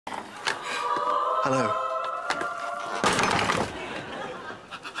Hello.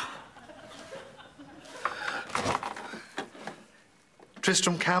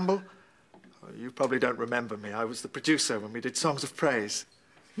 Tristram Campbell? Oh, you probably don't remember me. I was the producer when we did Songs of Praise.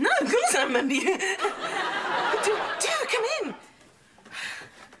 No, of course I remember you. do come in.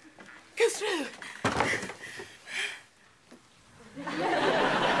 Go through.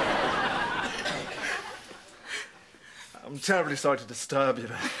 I'm terribly sorry to disturb you.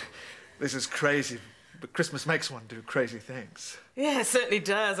 This is crazy, but Christmas makes one do crazy things. Yeah, it certainly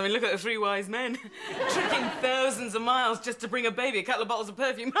does. I mean, look at the three wise men. Trekking thousands of miles just to bring a baby a couple of bottles of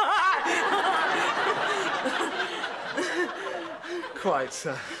perfume. Quite.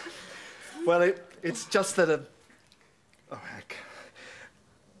 Well, it's just that oh, heck.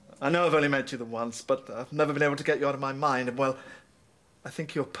 I know I've only met you the once, but I've never been able to get you out of my mind. And, well, I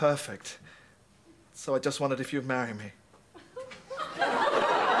think you're perfect. So I just wondered if you'd marry me.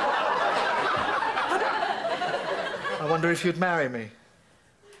 I wonder if you'd marry me.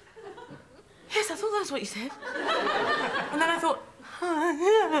 Yes, I thought that's what you said. And then I thought...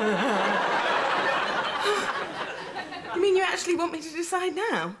 You mean you actually want me to decide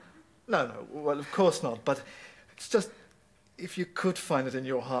now? No, well, of course not, but it's just... If you could find it in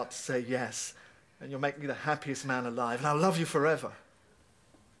your heart to say yes, and you'll make me the happiest man alive, and I'll love you forever.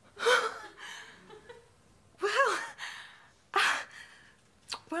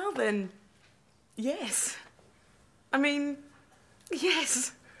 Well, then, yes. I mean,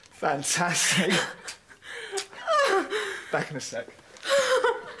 yes. Fantastic. Back in a sec.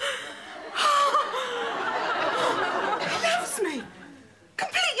 He loves me.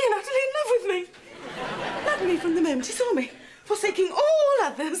 Completely and utterly in love with me. Loved me from the moment he saw me, forsaking all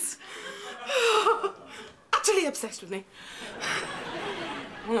others. Utterly obsessed with me.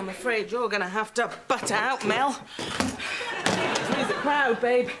 Well, I'm afraid you're going to have to butt out, Mel. Through the crowd,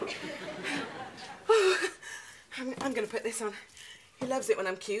 babe. I'm going to put this on. He loves it when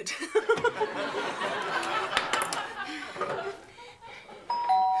I'm cute.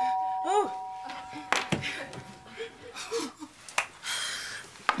 Oh.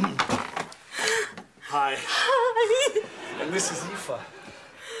 Hi. Hi. And this is Aoife.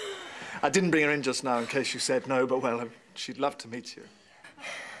 I didn't bring her in just now in case you said no, but, well, she'd love to meet you.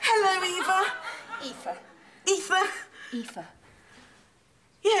 Hello, Eva. Aoife. Aoife. Aoife.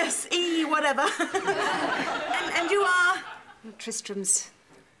 Yes, whatever. and you are? Tristram's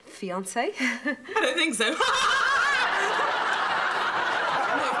fiancé. I don't think so. No,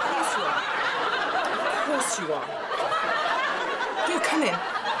 of course you are. Of course you are. Do come in.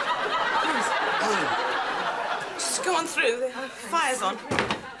 Please. Just go on through. The fire's on.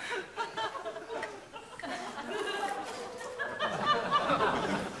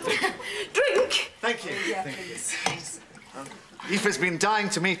 Drink. Thank you. Yeah, Thank please. you. Aoife's been dying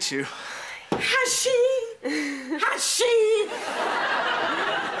to meet you. Has she? Has she?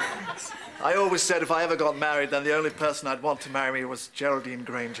 I always said if I ever got married, then the only person I'd want to marry me was Geraldine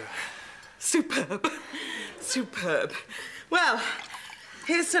Granger. Superb. Superb. Well,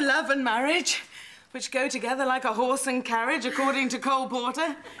 here's to love and marriage, which go together like a horse and carriage, according to Cole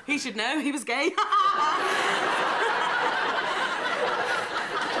Porter. He should know, he was gay.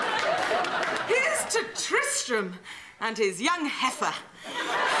 Here's to Tristram and his young heifer.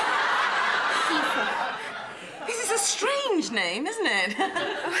 This is a strange name, isn't it? How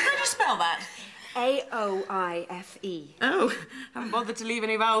do you spell that? A-O-I-F-E. Oh, haven't bothered to leave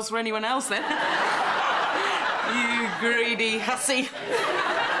any vowels for anyone else, then. You greedy hussy.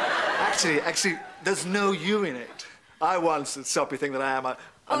 Actually, there's no you in it. I once, the soppy thing that I am,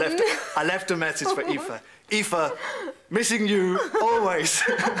 I left a message for Aoife. Aoife, missing you always.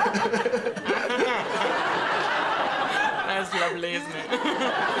 That's lovely, isn't it?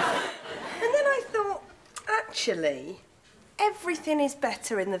 And then I thought, actually, everything is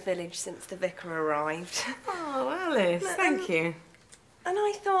better in the village since the vicar arrived. Oh, Alice, thank you. And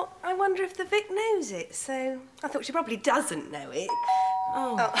I thought, I wonder if the Vic knows it, so I thought she probably doesn't know it.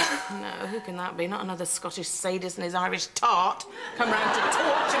 Oh, no, who can that be? Not another Scottish sadist and his Irish tart come round to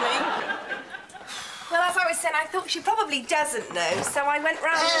torture me. Well, as I was saying, I thought she probably doesn't know, so I went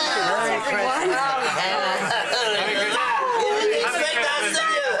round and asked everyone. I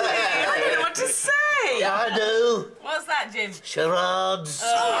don't know what to say. Yeah, I do. What's that, Jim? Charades. Oh,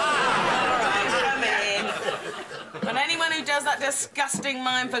 all right, come in. But anyone who does that disgusting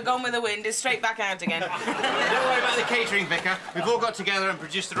mime for Gone with the Wind is straight back out again. Don't worry about the catering, Vicar. We've all got together and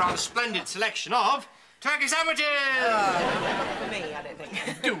produced a rather splendid selection of turkey sandwiches. For me, I don't think.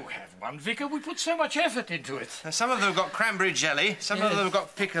 Do have one, Vicar. We put so much effort into it. Now, some of them have got cranberry jelly, some of them have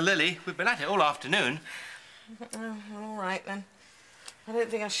got piccalilli. We've been at it all afternoon. Oh, all right, then. I don't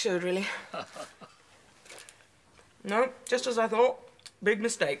think I should, really. No, just as I thought. Big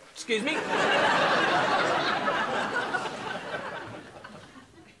mistake. Excuse me.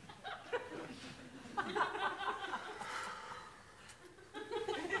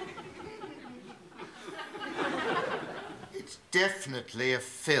 It's definitely a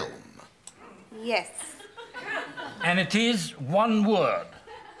film. Yes. And it is one word.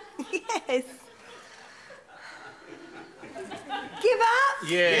 Yes. Give up?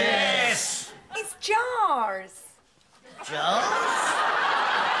 Yes. It's jars. Jars?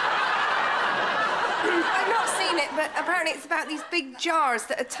 I've not seen it, but apparently it's about these big jars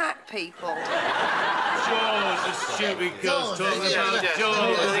that attack people. Jaws, the stupid girl's talking about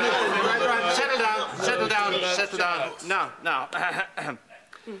Jaws. Right, settle down. No. Now,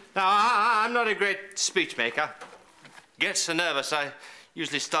 I'm not a great speech maker. Get so nervous, I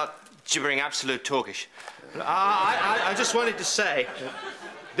usually start gibbering absolute talkish. I just wanted to say,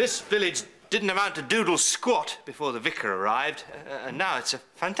 this village didn't amount to doodle squat before the vicar arrived, and now it's a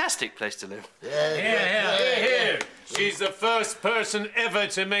fantastic place to live. Here. She's the first person ever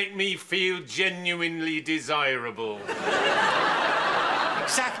to make me feel genuinely desirable.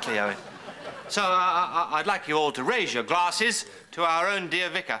 Exactly, Owen. So I'd like you all to raise your glasses to our own dear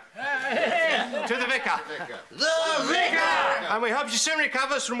vicar. To the vicar. The vicar! And we hope she soon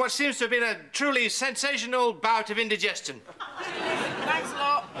recovers from what seems to have been a truly sensational bout of indigestion. Thanks a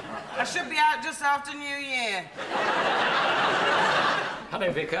lot. I should be out just after New Year. Hello,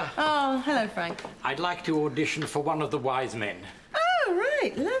 Vicar. Oh, hello, Frank. I'd like to audition for one of the wise men. Oh,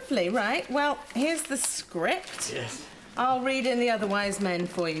 right. Lovely. Right. Well, here's the script. Yes. I'll read in the other wise men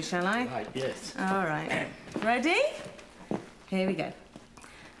for you, shall I? Right, yes. All right. Ready? Here we go.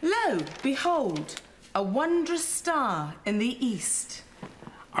 Lo, behold, a wondrous star in the east.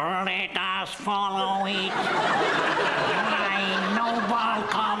 Let us follow it, my noble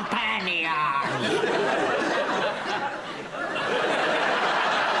companion.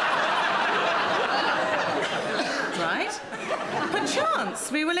 Right? Perchance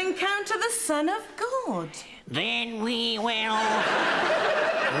we will encounter the Son of God. Then we will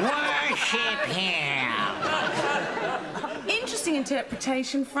worship him. Interesting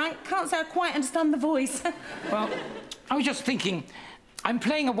interpretation, Frank. Can't say I quite understand the voice. Well, I was just thinking, I'm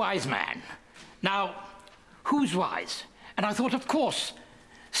playing a wise man. Now, who's wise? And I thought, of course,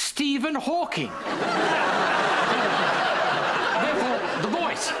 Stephen Hawking. Therefore, the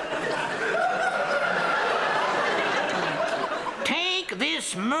voice. Take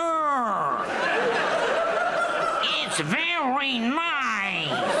this myrrh. It's very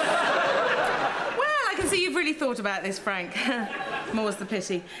nice. Well, I can see you've really thought about this, Frank. More's the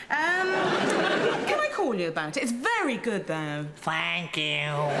pity. Can I call you about it? It's very good, though. Thank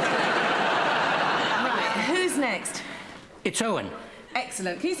you. Right, who's next? It's Owen.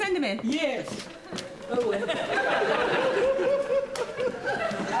 Excellent. Can you send him in? Yes. Owen.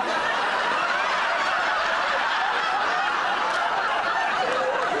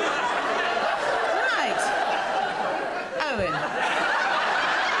 Right. Owen.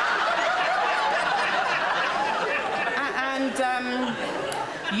 And,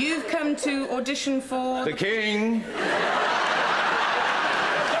 you've come to audition for... The king.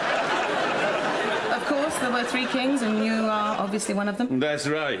 Of course, there were 3 kings, and you are obviously one of them. That's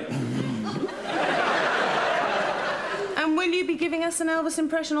right. And will you be giving us an Elvis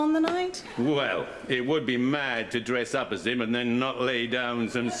impression on the night? Well, it would be mad to dress up as him and then not lay down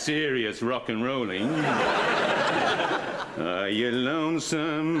some serious rock and rolling. Are you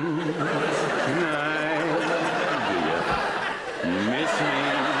lonesome tonight? Do you miss me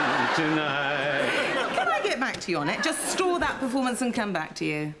tonight? Can I get back to you on it? Just store that performance and come back to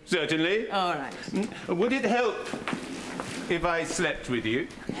you. Certainly. All right. Would it help if I slept with you?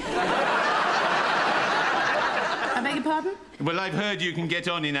 I beg your pardon? Well, I've heard you can get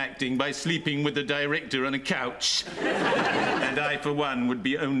on in acting by sleeping with the director on a couch. And I, for one, would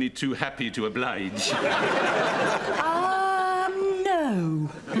be only too happy to oblige. No.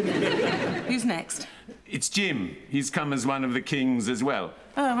 Who's next? It's Jim. He's come as one of the kings as well.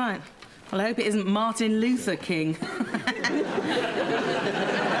 Oh, right. Well, I hope it isn't Martin Luther King.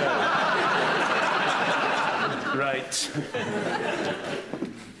 Right.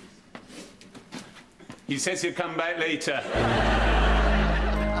 He says he'll come back later.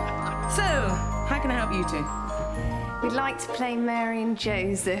 So, how can I help you two? We'd like to play Mary and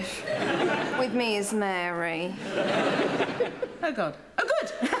Joseph. With me as Mary. Oh, God. Oh, good.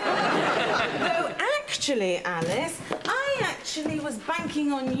 Though, actually, Alice, I actually was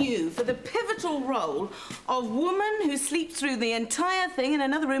banking on you for the pivotal role of woman who sleeps through the entire thing in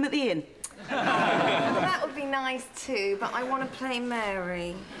another room at the inn. That would be nice too, but I want to play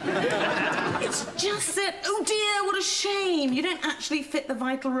Mary. It's just that... Oh, dear, what a shame. You don't actually fit the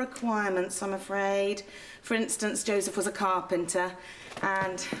vital requirements, I'm afraid. For instance, Joseph was a carpenter,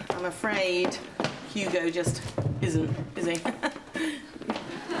 and I'm afraid Hugo just isn't, is he?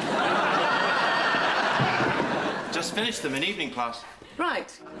 Just finished them in evening class.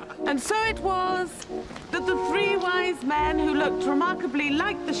 Right. And so it was that the three wise men who looked remarkably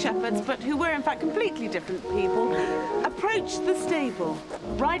like the shepherds, but who were in fact completely different people, approached the stable,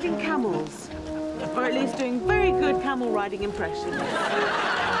 riding camels, or at least doing very good camel riding impressions.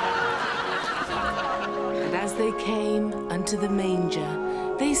 And as they came unto the manger,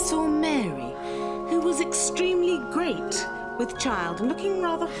 they saw Mary, who was extremely great with child and looking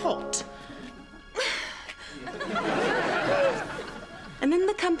rather hot. And in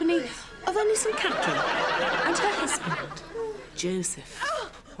the company of only some cattle and her husband, Joseph.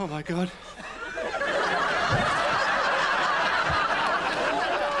 Oh, my God.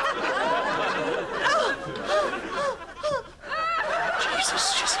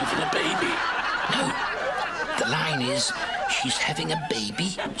 Jesus, she's having a baby. No, the line is, she's having a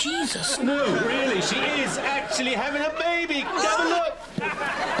baby. Jesus. No, really, she is actually having a baby. Have a look.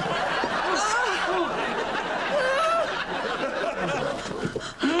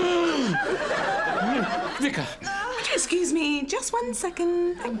 Vicar. Would you excuse me just 1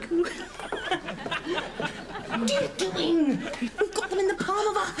 second? Thank you. What are you doing? We've got them in the palm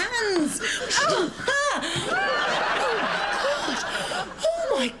of our hands. Oh,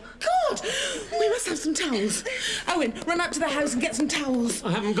 my God. We must have some towels. Owen, run up to the house and get some towels. I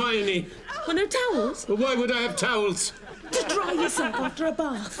haven't got any. Well, no towels? Well, why would I have towels? To dry yourself after a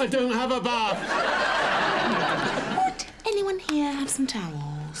bath. I don't have a bath. Would anyone here have some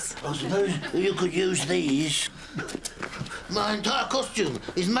towels? I suppose you could use these. My entire costume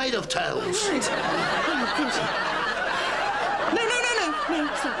is made of towels. Right. Oh, good. No,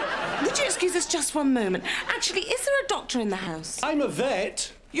 stop. Would you excuse us just 1 moment? Actually, is there a doctor in the house? I'm a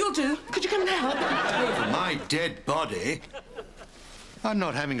vet. You'll do. Could you come and help? Over my dead body. I'm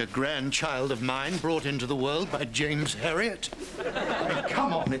not having a grandchild of mine brought into the world by James Herriot.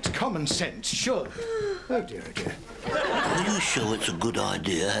 Come on, it's common sense, sure. Oh, dear, oh, dear. Are you sure it's a good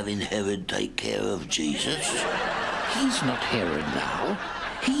idea having Herod take care of Jesus? He's not Herod now.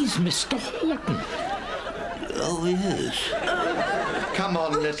 He's Mr. Horton. Oh, he is. Come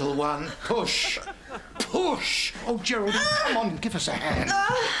on, little one. Push. Push. Oh, Geraldine, come on, give us a hand.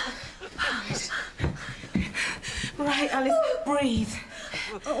 Right, Alice, breathe.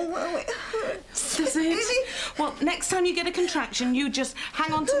 Oh, well, it hurts. Does it? Well, next time you get a contraction, you just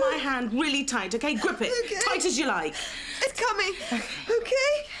hang on to my hand really tight, OK? Grip it. Okay. Tight as you like. It's coming.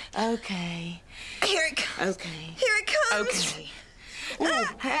 Okay? OK. Here it comes. OK. Here it comes. OK. Oh,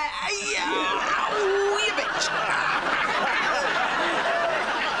 you bitch.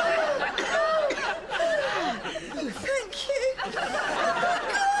 Thank you. God,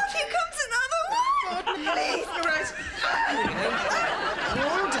 here comes another one. Please. All right.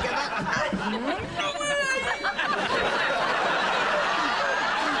 All together.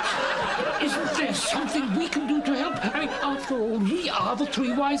 Isn't there something we can do to help? I mean, after all, we are the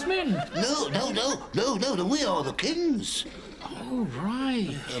three wise men. No, we are the kings. Oh,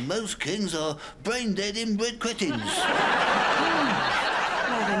 right. Most kings are brain-dead inbred cretins. Now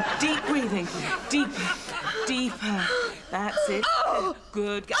then, deep breathing. Deeper. Deeper. That's it.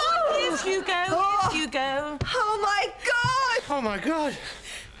 Good. Here's you go. Here's you go. Oh, my God. Oh, my God.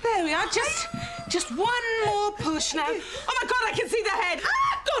 There we are. Just 1 more push now. Oh, my God, I can see the head.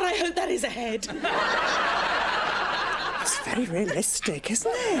 God, I hope that is a head. It's very realistic,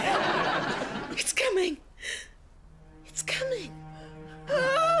 isn't it? It's coming. It's coming.